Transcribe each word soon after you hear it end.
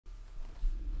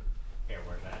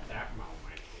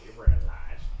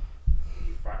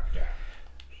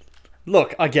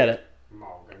Look, I get it.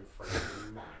 Morgan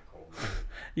freaking Michael.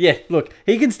 Yeah, look,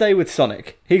 he can stay with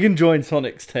Sonic. He can join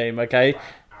Sonic's team, okay? But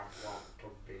I want to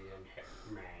be a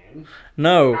hitman.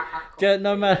 No, I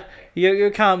no matter.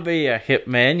 You can't be a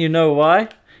hitman. You know why?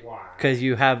 Why? Because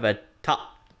you have a top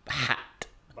hat.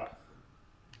 But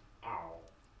oh,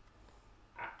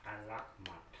 I like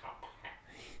my top hat.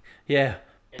 Yeah,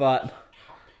 It's but a top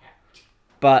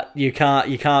hat. you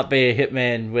can't be a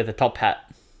hitman with a top hat.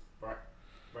 But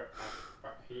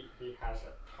he has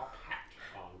a top hat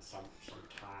on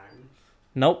sometimes.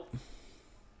 Nope.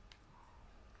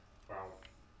 Well,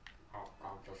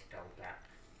 I'll just go back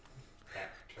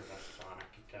to the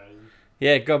Sonic game.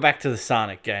 Yeah, go back to the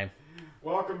Sonic game.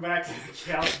 Welcome back to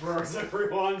the Couch Bros,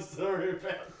 everyone. Sorry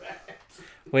about that.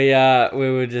 We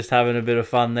were just having a bit of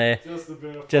fun there. Just a bit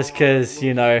of fun. Just because,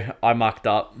 you know, I mucked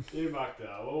up. You mucked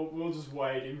up. We're just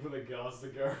waiting for the guards to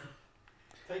go.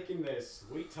 Taking their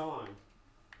sweet time.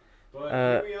 But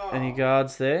here we are. Any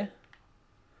guards there?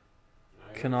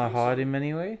 Can I hide him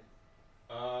anyway?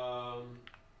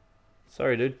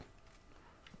 Sorry, dude.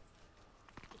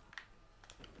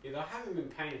 Either I haven't been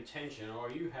paying attention or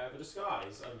you have a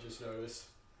disguise, I've just noticed.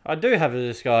 I do have a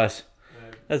disguise.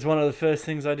 That's one of the first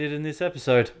things I did in this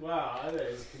episode. Wow, that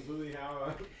is completely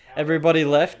how Everybody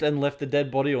left and left the dead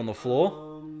body on the floor. I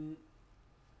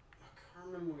can't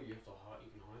remember where you have to hide. You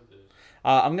can hide this.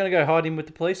 I'm going to go hide him with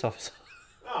the police officer.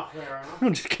 Oh, fair enough.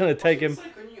 I'm just going to take him.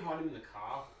 Couldn't you hide him in the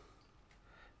car?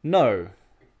 No. Okay,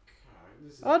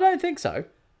 I don't think so.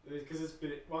 Because it's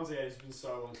been, once again, it's been so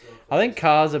long since I think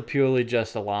cars are purely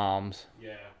just alarms.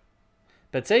 Yeah.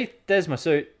 But see, there's my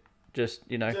suit. Just,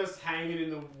 you know. Just hanging in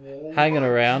the wall. Hanging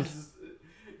around.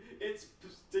 It's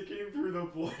sticking through the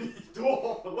bloody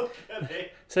door. Look at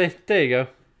it. See, there you go.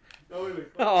 No,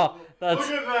 look, Oh, that's...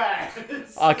 look at that.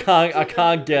 I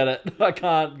can't get it. I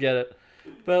can't get it.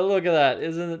 But look at that.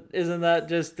 Isn't that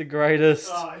just the greatest?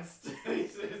 Oh, it's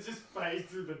just phased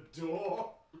through the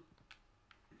door.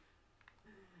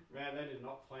 Man, they did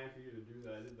not plan for you to do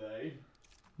that, did they?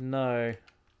 No.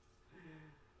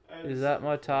 Is that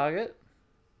my target?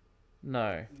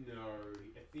 No. No,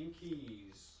 I think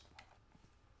he's...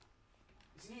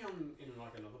 Isn't he in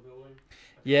like another building?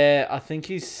 Yeah, I think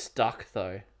he's stuck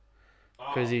though.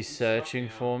 Because Oh, he's searching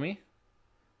stuck now. for me.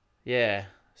 Yeah,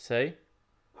 see?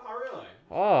 Oh, really?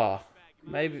 Oh,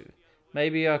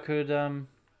 maybe I could,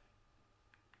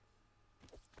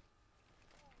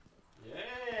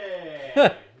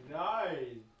 Yeah!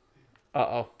 Nice!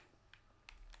 Uh-oh.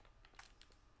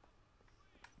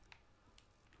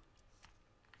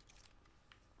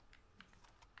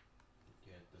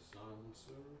 Get the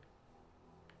silencer.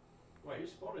 Wait, who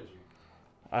spotted you?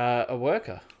 A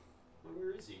worker.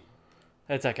 Where is he?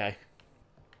 It's okay.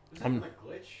 Is that like a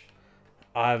glitch?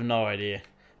 I have no idea.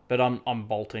 But I'm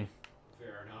bolting.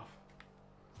 Fair enough.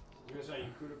 I was gonna say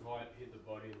you could have hit the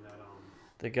body in that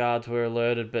The guards were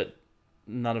alerted, but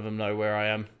none of them know where I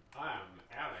am. I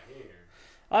am out of here.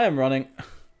 I am running.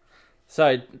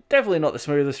 So, definitely not the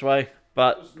smoothest way,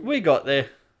 but we got there.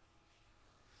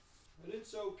 But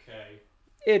it's okay.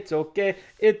 It's okay.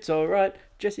 It's alright.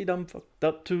 Jesse done fucked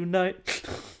up tonight.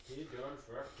 He done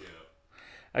fucked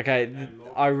up. Okay,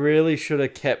 I really should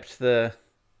have kept the...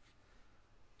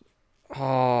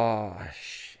 Oh,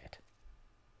 shit.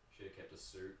 Should have kept the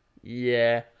suit.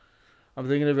 Yeah. I'm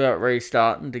thinking about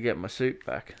restarting to get my suit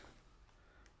back.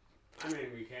 I mean,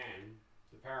 we can.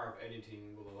 The power of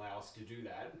editing will allow us to do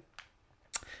that.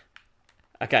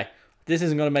 Okay, this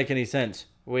isn't going to make any sense.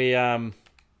 We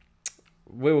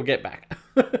will get back.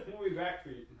 We'll be back for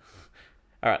you.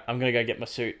 Alright, I'm going to go get my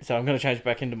suit. So I'm going to change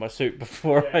back into my suit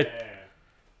before I...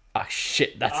 Oh,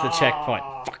 shit, that's the checkpoint.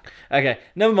 Fuck. Okay,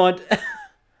 never mind.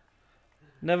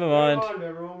 Never mind. Never mind,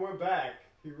 everyone, we're back.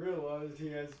 He realized he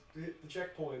has hit the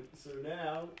checkpoint, so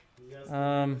now he has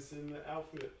to do this in the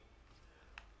outfit.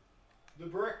 The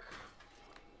brick.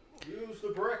 Use the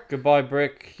brick. Goodbye,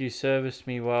 Brick. You serviced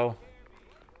me well.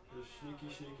 The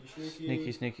sneaky, sneaky, sneaky.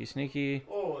 Sneaky, sneaky, sneaky.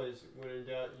 Always, when in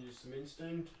doubt, use some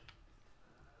instinct.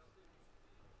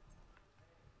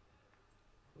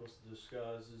 Plus, the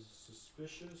disguise is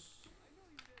suspicious.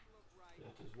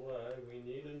 That is why we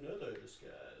need another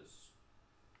disguise.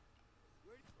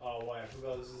 Oh wait, I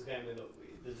forgot this is a game that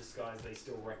the disguise, they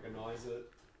still recognize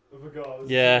it. I forgot.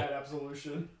 This Yeah. is Hitman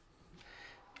Absolution.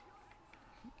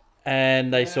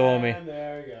 And they saw me. And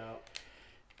there we go.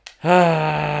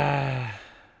 Ah.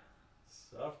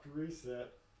 Soft reset.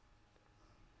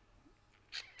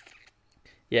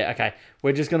 Yeah, okay.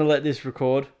 We're just going to let this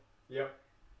record. Yep.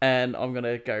 And I'm going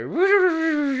to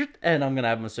go... And I'm going to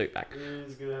have my suit back.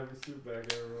 He's gonna have his suit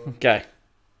back, everyone. Okay.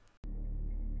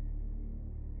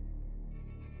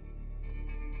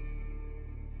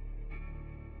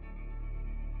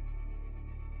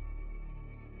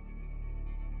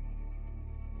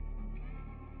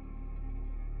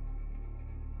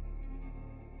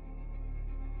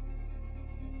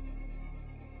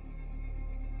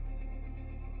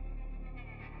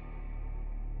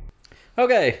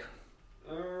 Okay.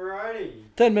 Alrighty.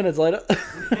 10 minutes later.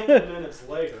 10 minutes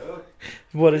later.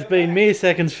 What has been mere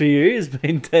seconds for you has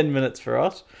been 10 minutes for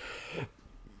us.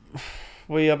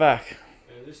 We are back.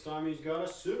 And this time he's got a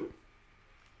suit.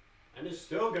 And he's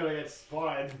still gonna get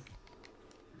spotted.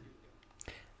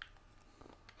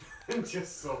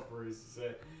 Just so Bruce to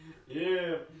say,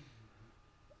 yeah.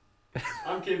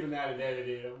 I'm keeping that in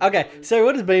editing. Okay, so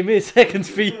what has been mere seconds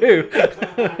for you?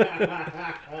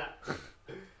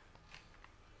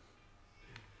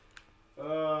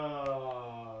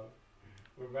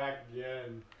 We're back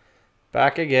again.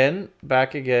 Back again.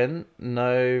 Back again.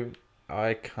 No,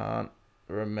 I can't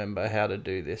remember how to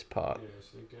do this part. Yeah,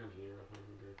 sneak down here. I think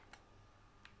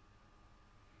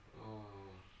I'm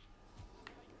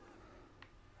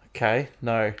good. Okay,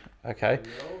 no. Okay.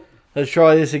 Nope. Let's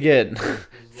try this again.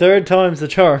 Third time's the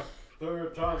charm.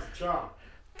 Third time's the charm.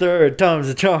 Third time's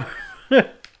the charm.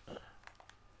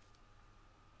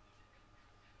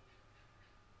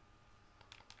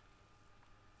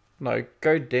 No,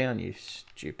 go down, you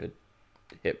stupid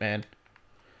hitman.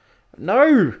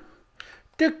 No!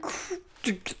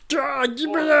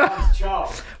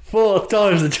 Fourth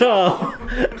time's the charm.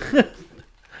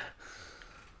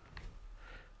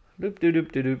 Doop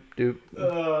doop doop doop doop.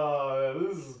 Oh,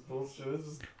 this is bullshit. This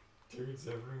is dudes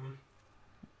everyone.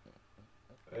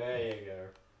 There you go.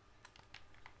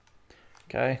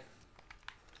 Okay.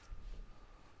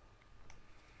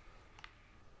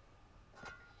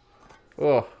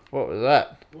 Oh, what was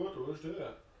that? What was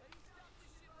that?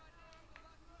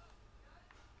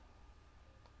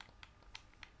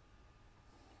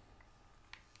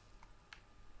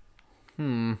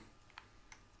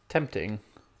 Tempting.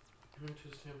 Which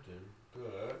is tempting,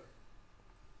 but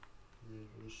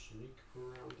we'll sneak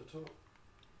around the top.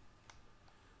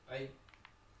 I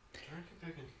don't think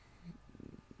they can.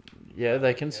 Yeah,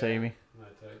 they can see me. I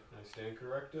stand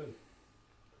corrected.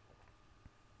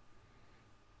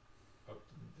 Up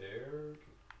there.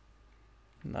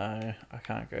 No, I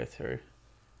can't go through.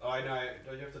 Oh, I know.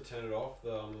 Don't you have to turn it off,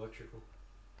 the electrical?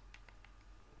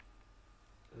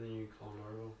 And then you climb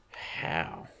over.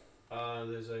 How?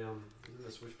 There's a isn't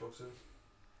there switch boxes?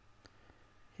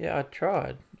 Yeah, I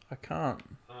tried. I can't.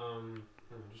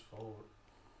 Just follow it.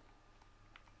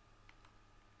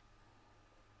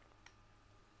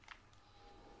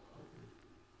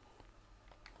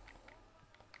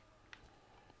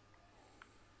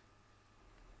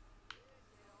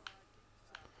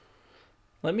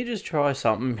 Let me just try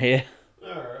something here.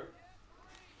 Alright.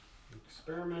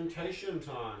 Experimentation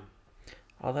time.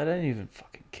 Oh, they don't even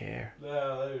fucking care.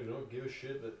 No, they don't give a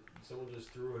shit that someone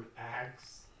just threw an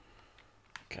axe.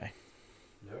 Okay.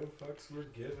 No fucks were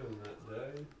given that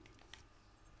day.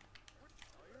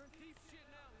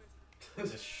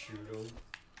 Just shoot them.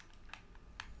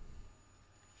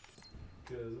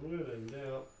 Because when in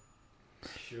doubt,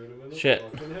 shoot him in the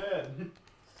fucking head.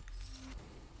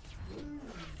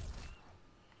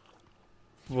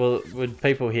 Well, would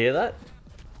people hear that?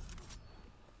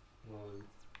 Well,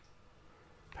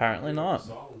 Apparently not.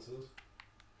 silences.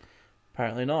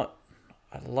 Apparently not.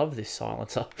 I love this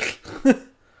silencer.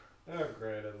 How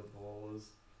great are the ballers?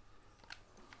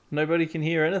 Nobody can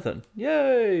hear anything.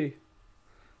 Yay!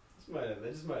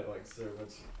 They just made it like so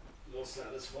much more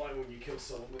satisfying when you kill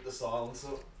someone with the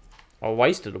silencer. I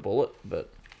wasted a bullet,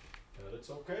 but But it's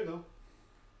okay though.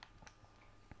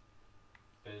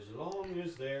 As long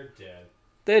as they're dead.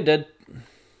 they're dead.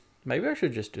 Maybe I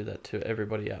should just do that to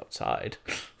everybody outside.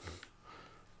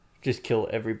 Just kill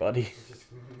everybody. Just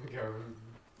go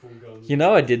full guns. You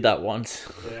know I did that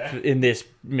once. Yeah. In this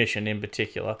mission in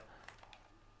particular.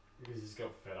 Because you just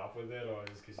got fed up with it, or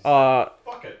just because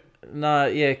fuck it. No,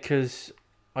 yeah, because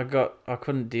I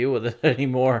couldn't deal with it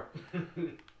anymore.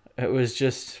 It was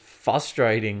just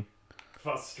frustrating.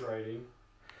 Frustrating.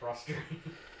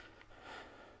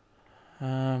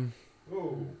 Oh,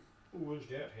 what's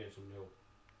that handsome no?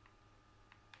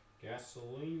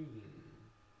 Gasoline.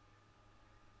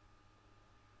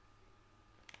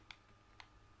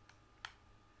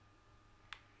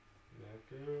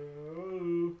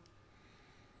 Oh.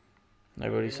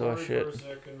 Nobody saw shit. For a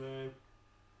second, man.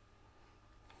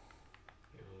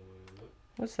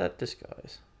 What's that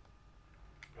disguise?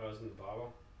 I was in the barber.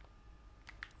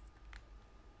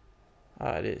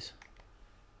 Ah, it is.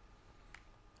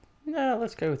 No,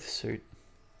 let's go with the suit.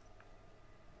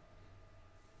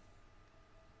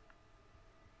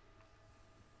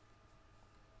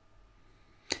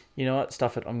 You know what?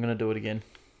 Stuff it. I'm going to do it again.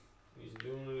 He's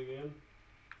doing it again.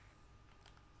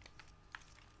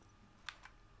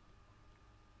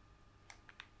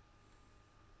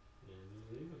 And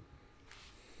he's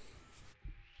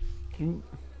leaving.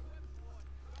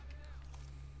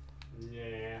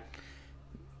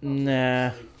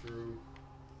 Nah. Sneak through.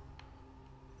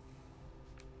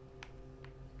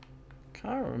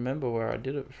 Can't remember where I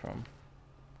did it from.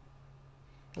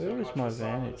 Where So was much my for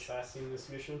Silent vantage? Assassin in this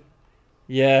mission.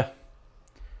 Yeah.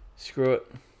 Screw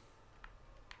it.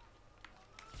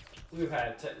 We've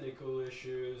had technical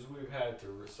issues. We've had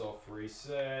to soft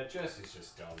reset. Jesse's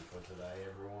just done for today,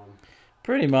 everyone.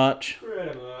 Pretty much.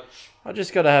 Pretty much. I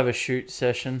just got to have a shoot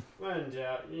session. When in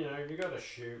doubt, you know, you gotta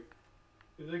shoot.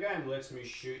 If the game lets me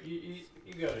shoot, you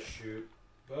gotta shoot.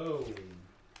 Boom.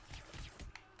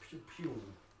 Pew pew.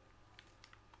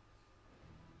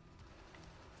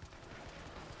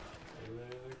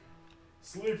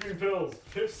 Sleeping pills.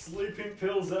 Pip sleeping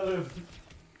pills at him.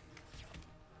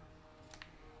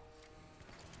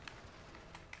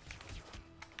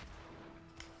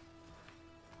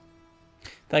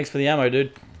 Thanks for the ammo,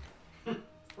 dude.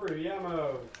 Free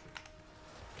ammo.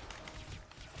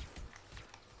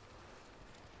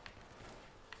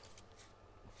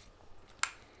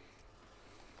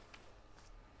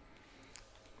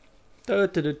 Do,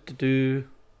 do, do, do, do.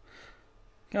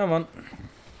 Come on.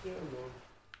 Come on.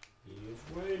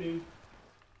 He's waiting.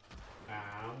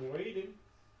 I'm waiting.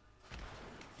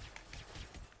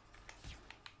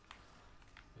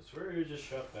 I swear you just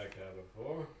shot that guy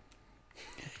before.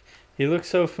 He looks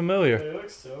so familiar. They look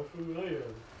so familiar.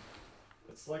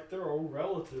 It's like they're all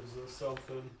relatives or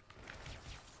something.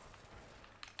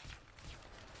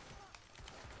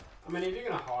 I mean, if you're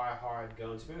gonna hire hired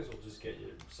guns, you may as well just get you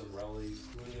some relatives.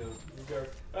 When you go,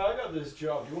 oh, I got this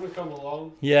job. You want to come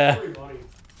along? Yeah. Free money.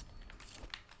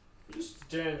 You just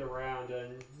stand around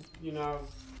and, you know,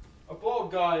 a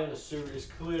bald guy in a suit is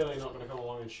clearly not going to come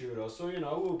along and shoot us. So, you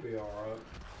know, we'll be alright.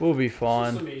 We'll be It's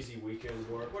fine. just some easy weekend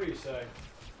work. What do you say?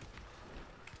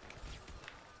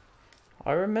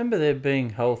 I remember there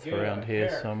being health Get around a here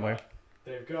haircut. somewhere.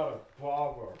 They've got a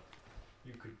barber.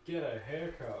 You could get a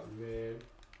haircut, man.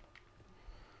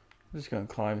 I'm just gonna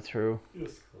climb through.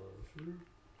 Just close through.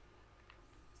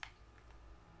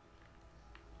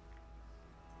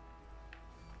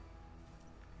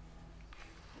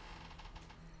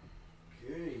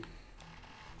 Okay.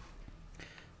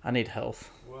 I need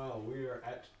health. Well, we are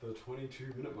at the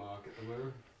 22-minute mark at the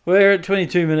moment. We're at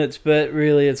 22 minutes, but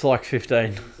really it's like 15.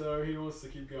 And so he wants to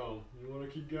keep going. You want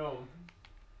to keep going?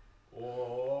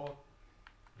 Or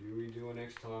do we do a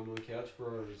next time on Couch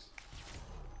Bros?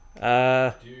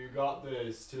 Do you got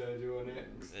this to do a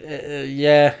next?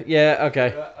 Yeah,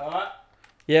 okay. Alright.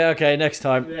 Yeah, okay, next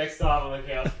time. Next time on the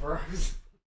Couch Bros.